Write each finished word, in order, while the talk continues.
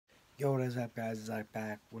Yo, what is up guys, it's Zach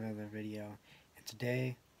back with another video, and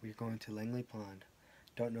today we're going to Langley Pond.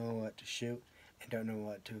 Don't know what to shoot and don't know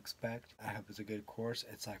what to expect. I hope it's a good course.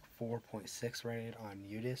 It's like 4.6 rated on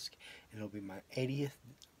UDisc, and it'll be my 80th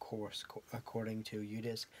course according to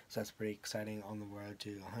UDisc, so that's pretty exciting on the road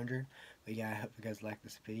to 100. But yeah, I hope you guys like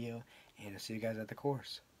this video, and I'll see you guys at the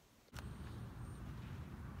course.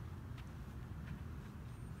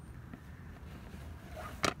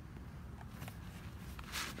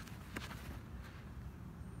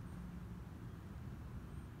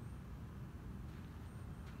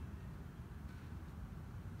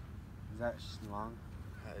 Is that just long?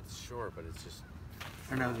 It's short, but it's just.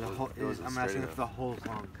 Or no, the hole. I'm asking if the hole's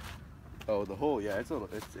long. Oh, the hole, yeah, it's a little.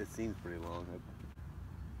 It seems pretty long.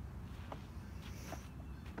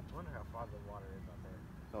 I wonder how far the water is out there.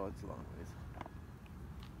 Oh, it's a long ways.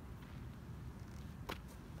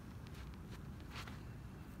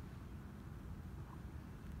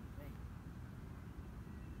 Hey.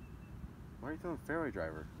 Why are you throwing fairway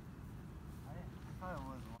driver? I thought it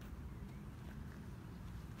was long.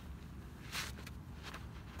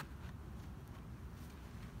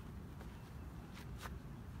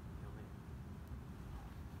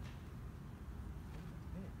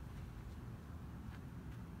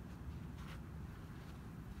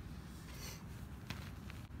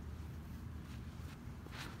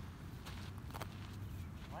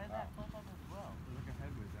 Why did that flip up as well? It's like a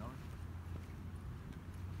headwind, Alan.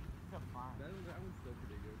 It's fine. That one's still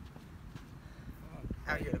pretty good.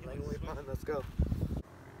 Out here at Langley Pond, let's go.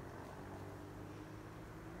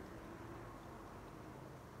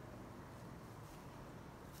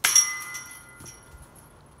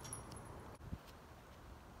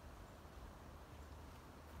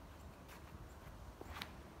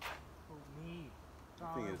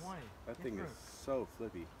 That thing is so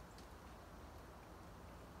flippy.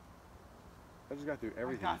 I just got through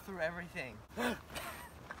everything. I got through everything. So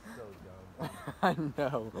dumb. I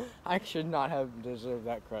know. I should not have deserved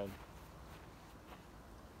that cred.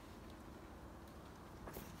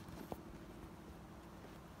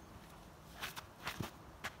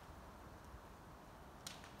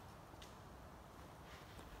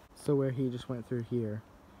 So where he just went through here,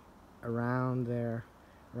 around there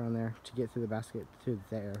to get through the basket to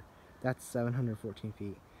there, that's 714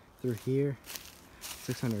 feet. Through here,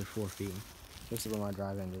 604 feet. This is where my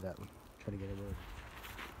drive ended up. Try to get it over.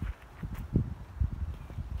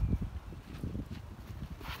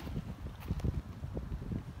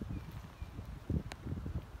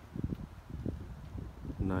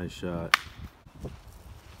 Nice shot.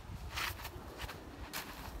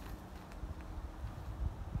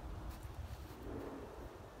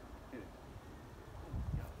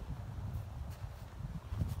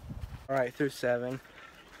 Alright, through 7,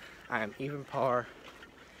 I am even par,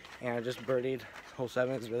 and I just birdied. Hole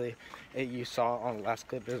 7 is really, you saw on the last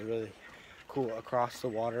clip, is really cool across the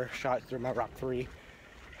water. Shot through my rock 3,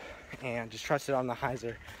 and just trusted on the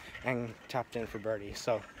hyzer and tapped in for birdie.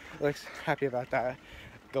 So, looks happy about that.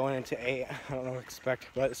 Going into 8, I don't know what to expect,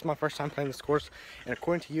 but it's my first time playing this course, and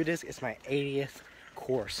according to UDisc, it's my 80th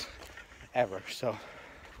course ever. So,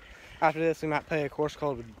 after this, we might play a course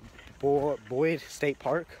called Boyd State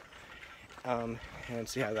Park. And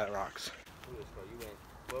see how that rocks. You went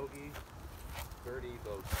bogey, birdie,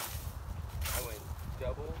 bogey. I went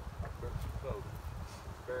double, bogey,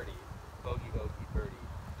 birdie, bogey, bogey, birdie,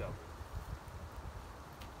 double.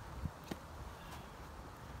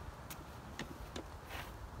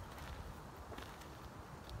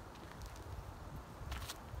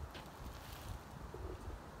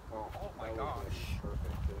 Oh my gosh.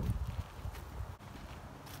 Perfect too.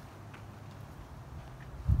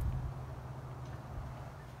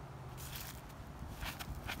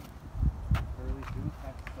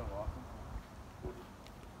 That's so awesome.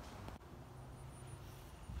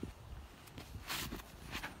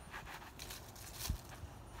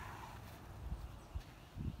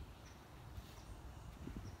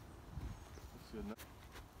 That's good enough.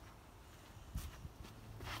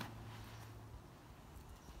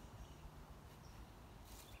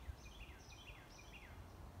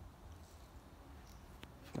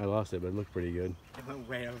 I lost it, but it looked pretty good. It went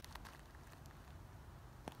way over.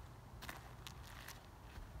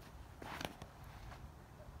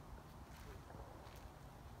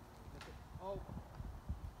 Oh,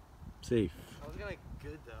 Safe. I was gonna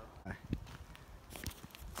good though.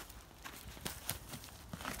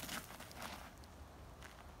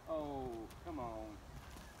 Oh, come on.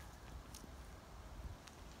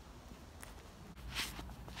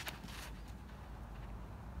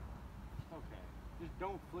 Okay. Just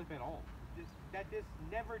don't flip at all. That disc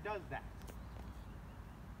never does that.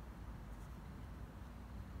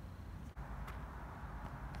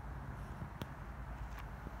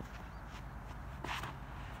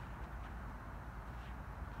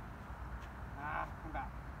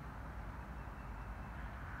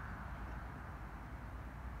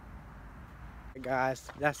 guys,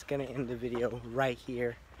 that's gonna end the video right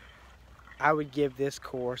here. I would give this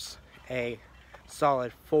course a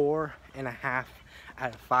solid 4.5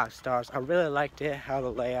 out of 5 stars. I really liked it, how the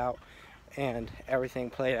layout and everything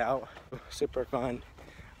played out. Super fun.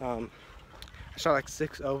 I shot like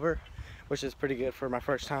 6 over, which is pretty good for my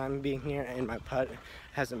first time being here, and my putt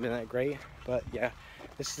hasn't been that great. But yeah,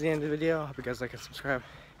 this is the end of the video. I hope you guys like and subscribe,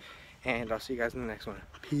 and I'll see you guys in the next one.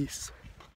 Peace.